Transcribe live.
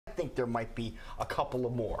think there might be a couple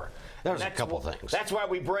of more. There's a couple things. That's why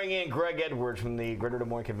we bring in Greg Edwards from the Greater Des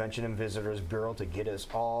Moines Convention and Visitors Bureau to get us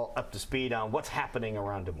all up to speed on what's happening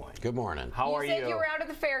around Des Moines. Good morning. How are you? You said you were out at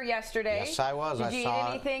the fair yesterday. Yes, I was. Did you eat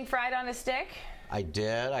anything fried on a stick? I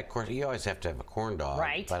did. Of course, you always have to have a corn dog.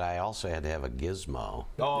 Right. But I also had to have a gizmo.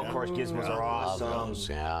 Oh, of course, gizmos are awesome. Love those.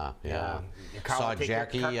 Yeah. Carla Saw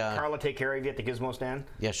Jackie. Carla take care of you at the gizmo stand?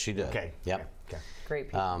 Yes, she did. Okay. Yep. Okay. Great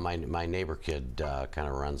people. My neighbor kid kind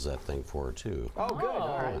of runs that thing for her, too. Oh, good.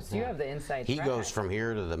 All right. So you have the inside He track. goes from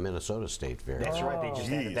here to the Minnesota State Fair. That's right. They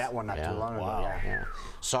just added that one not too long ago. Yeah.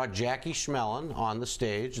 Saw Jackie Schmelin on the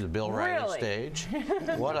stage, the Bill Riley stage.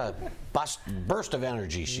 What a burst of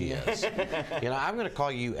energy she is. You know, I'm going to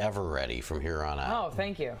call you Ever Ready from here on out. Oh,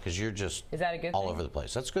 thank you. Because you're just Is that a good all thing? over the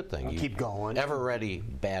place. That's a good thing. Keep going. Ever Ready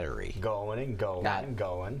battery. Going and going and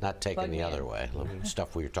going. Not taking Plug the me other in. way.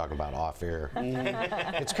 Stuff we were talking about off air.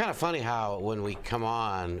 It's kind of funny how when we come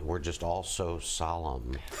on, we're just all so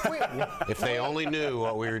solemn. If they only knew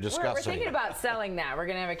what we were discussing. We're thinking about selling that. We're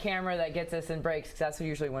going to have a camera that gets us in breaks because that's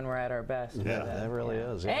usually when we're at our best. Yeah, that really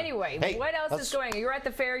is. Yeah. Anyway, Hey, what else is going on? You're at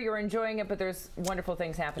the fair, you're enjoying it, but there's wonderful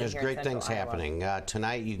things happening There's here great in Central things Iowa. happening.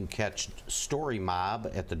 Tonight you can catch Story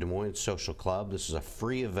Mob at the Des Moines Social Club. This is a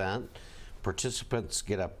free event. Participants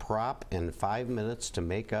get a prop and 5 minutes to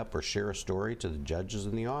make up or share a story to the judges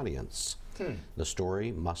in the audience. The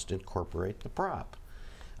story must incorporate the prop.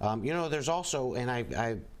 You know, there's also, and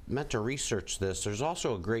I meant to research this, there's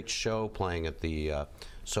also a great show playing at the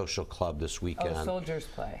Social Club this weekend. Oh, Soldiers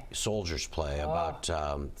Play. Soldiers Play about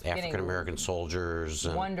African-American soldiers.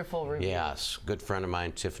 And, wonderful reviews. Yes. Good friend of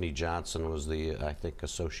mine, Tiffany Johnson, was the, I think,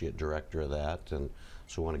 associate director of that. And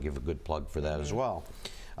so I want to give a good plug for that as well.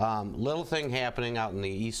 Little thing happening out in the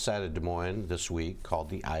east side of Des Moines this week called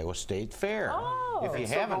the Iowa State Fair. Oh, if you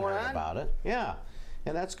haven't heard about it. Yeah.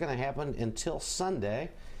 And that's going to happen until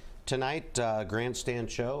Sunday. Tonight,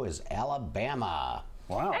 grandstand show is Alabama.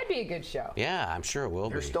 Wow. That'd be a good show. Yeah, I'm sure it will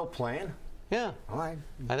They're be. still playing? Yeah. All right.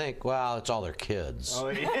 I think, well, it's all their kids. Oh,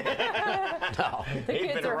 yeah. No. They've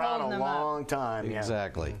kids been are around holding a them up. long time. Yeah.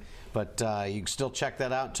 Exactly. But you can still check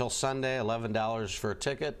that out until Sunday, $11 for a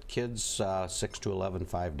ticket. Kids, 6 to 11,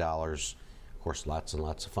 $5. Of course, lots and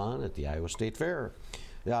lots of fun at the Iowa State Fair.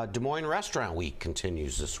 Des Moines Restaurant Week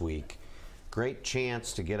continues this week. Great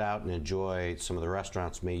chance to get out and enjoy some of the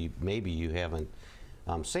restaurants maybe you haven't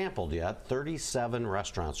sampled yet. 37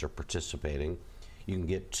 restaurants are participating. You can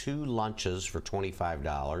get 2 lunches for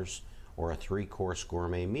 $25 or a 3-course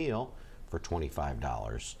gourmet meal for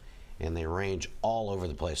 $25. And they range all over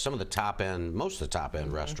the place. Some of the top end, most of the top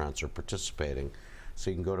end restaurants are participating. So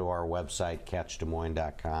you can go to our website,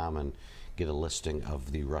 catchdesmoines.com, and get a listing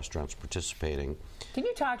of the restaurants participating. Can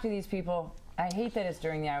you talk to these people? I hate that it's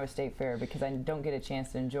during the Iowa State Fair because I don't get a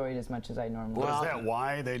chance to enjoy it as much as I normally do. Well, is that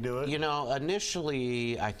why they do it? You know,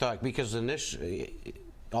 initially I thought, because initially,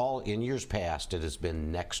 in years past, it has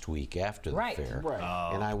been next week after the fair.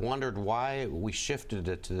 Right. And I wondered why we shifted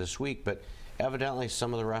it to this week, but evidently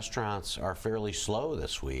some of the restaurants are fairly slow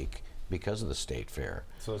this week because of the state fair.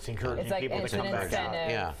 So it's encouraging It's like people to it's an come back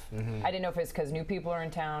incentive. out. Yeah. I didn't know if it's because new people are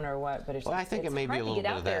in town or what, but it's Well, I think it's it may be hard a to little get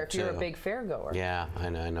bit out of there that, if you're a too. big fair goer. Yeah, I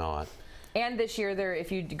know it. And this year, if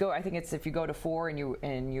you go, I think it's if you go to 4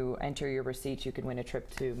 and you enter your receipts, you can win a trip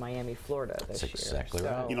to Miami, Florida this That's year. exactly So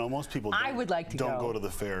right. You know, most people I would like to don't go. go to the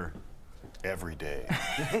fair every day.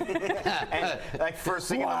 And, like first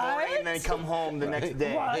thing in the morning, and then come home the next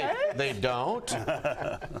day. They don't?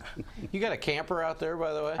 You got a camper out there,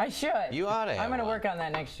 by the way? I should. You ought to have I'm going to one. work on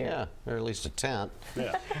that next year. Yeah, or at least a tent.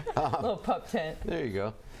 Yeah. A little pup tent. There you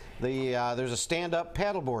go. There's a stand-up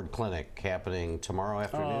paddleboard clinic happening tomorrow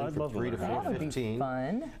afternoon I'd from love to 3 to learn. That would be 4:15.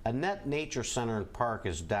 fun. Annette Nature Center and Park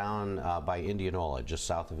is down by Indianola, just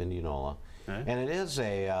south of Indianola. Okay. And it is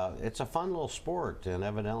it's a fun little sport, and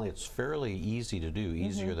evidently it's fairly easy to do,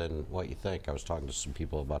 easier than what you think. I was talking to some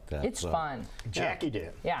people about that. It's fun. Jackie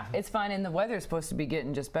did. Yeah, it's fun, and the weather's supposed to be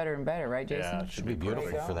getting just better and better, right, Jason? Yeah, it Should be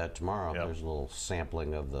beautiful for that tomorrow. Yep. There's a little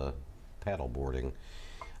sampling of the paddleboarding.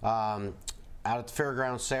 Out at the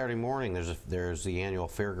fairgrounds Saturday morning, there's the annual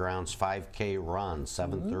Fairgrounds 5K run,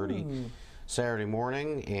 7:30 Saturday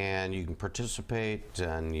morning, and you can participate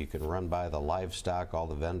and you can run by the livestock, all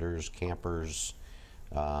the vendors, campers.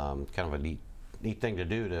 Kind of a neat thing to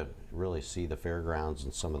do to really see the fairgrounds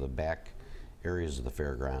and some of the back areas of the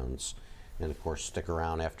fairgrounds. And of course, stick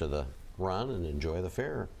around after the run and enjoy the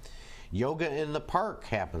fair. Yoga in the Park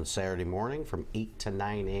happens Saturday morning from 8 to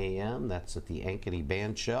 9 a.m. That's at the Ankeny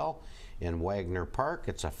Bandshell in Wagner Park.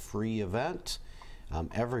 It's a free event.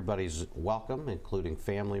 Everybody's welcome, including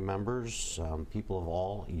family members, people of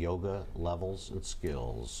all yoga levels and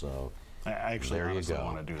skills. So I actually There you honestly go.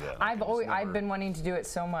 want to do that. I've been wanting to do it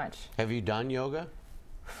so much. Have you done yoga?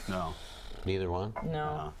 No. Neither one?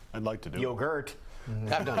 No. I'd like to do it. Yogurt.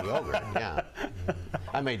 I've done yogurt, yeah.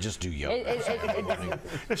 I may just do yoga.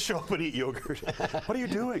 Just show up and eat yogurt. What are you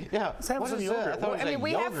doing? Yeah, Let's have what some is that? yogurt. I thought it was I mean, a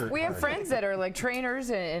we have yogurt friends that are like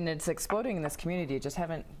trainers, and it's exploding in this community. Just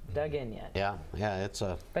haven't dug in yet. Yeah, it's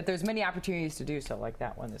a. But there's many opportunities to do so, like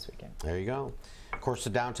that one this weekend. There you go. Of course, the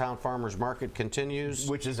downtown farmers market continues.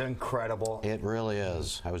 Which is incredible. It really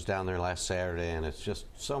is. I was down there last Saturday, and it's just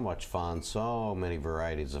so much fun. So many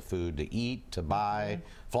varieties of food to eat, to buy,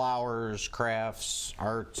 flowers, crafts,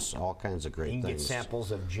 arts, all kinds of great You can things. get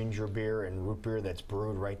samples of ginger beer and root beer that's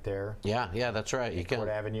brewed right there. Yeah, that's right. You can. Court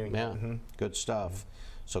Avenue. Yeah, good stuff.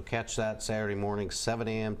 So catch that Saturday morning, 7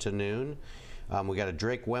 a.m. to noon. We got a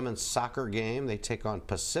Drake women's soccer game. They take on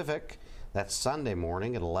Pacific. That's Sunday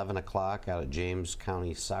morning at 11 o'clock out at James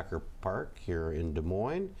County Soccer Park here in Des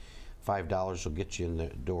Moines. $5 will get you in the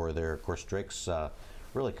door there. Of course, Drake's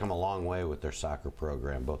really come a long way with their soccer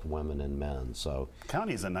program, both women and men. So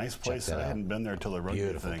County's a nice place. that I out. hadn't been there till the rugby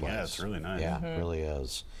beautiful thing. place. Yeah, it's really nice. Yeah, it really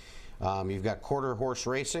is. You've got quarter horse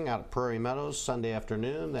racing out at Prairie Meadows Sunday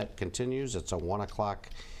afternoon. That continues. It's a 1 o'clock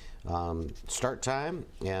start time.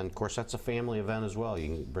 And, of course, that's a family event as well. You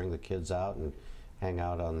can bring the kids out and hang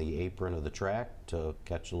out on the apron of the track to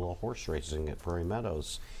catch a little horse racing at Prairie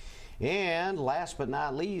Meadows. And last but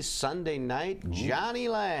not least, Sunday night, Johnny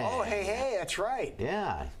Lang. Oh, hey, that's right.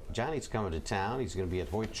 Yeah, Johnny's coming to town. He's going to be at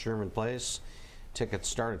Hoyt Sherman Place. Tickets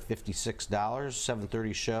start at $56,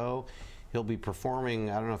 7:30 show. He'll be performing,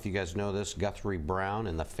 I don't know if you guys know this, Guthrie Brown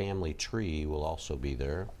and the Family Tree will also be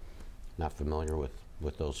there. Not familiar with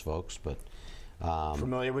those folks, but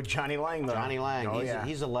Familiar with Johnny Lang, though. Johnny Lang, Oh, yeah.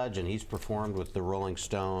 he's a legend. He's performed with the Rolling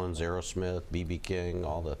Stones, Aerosmith, B.B. King,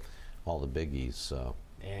 all the biggies. So.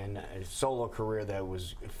 And a solo career that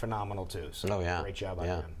was phenomenal, too. So Oh yeah, great job on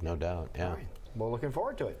yeah, him. no doubt. Yeah, All right. Well, looking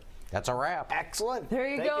forward to it. that's a wrap. Excellent. There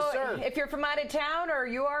you Thank go. You, sir. If you're from out of town or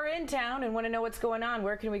you are in town and want to know what's going on,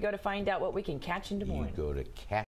 where can we go to find out what we can catch in Des You Moines? go to Catch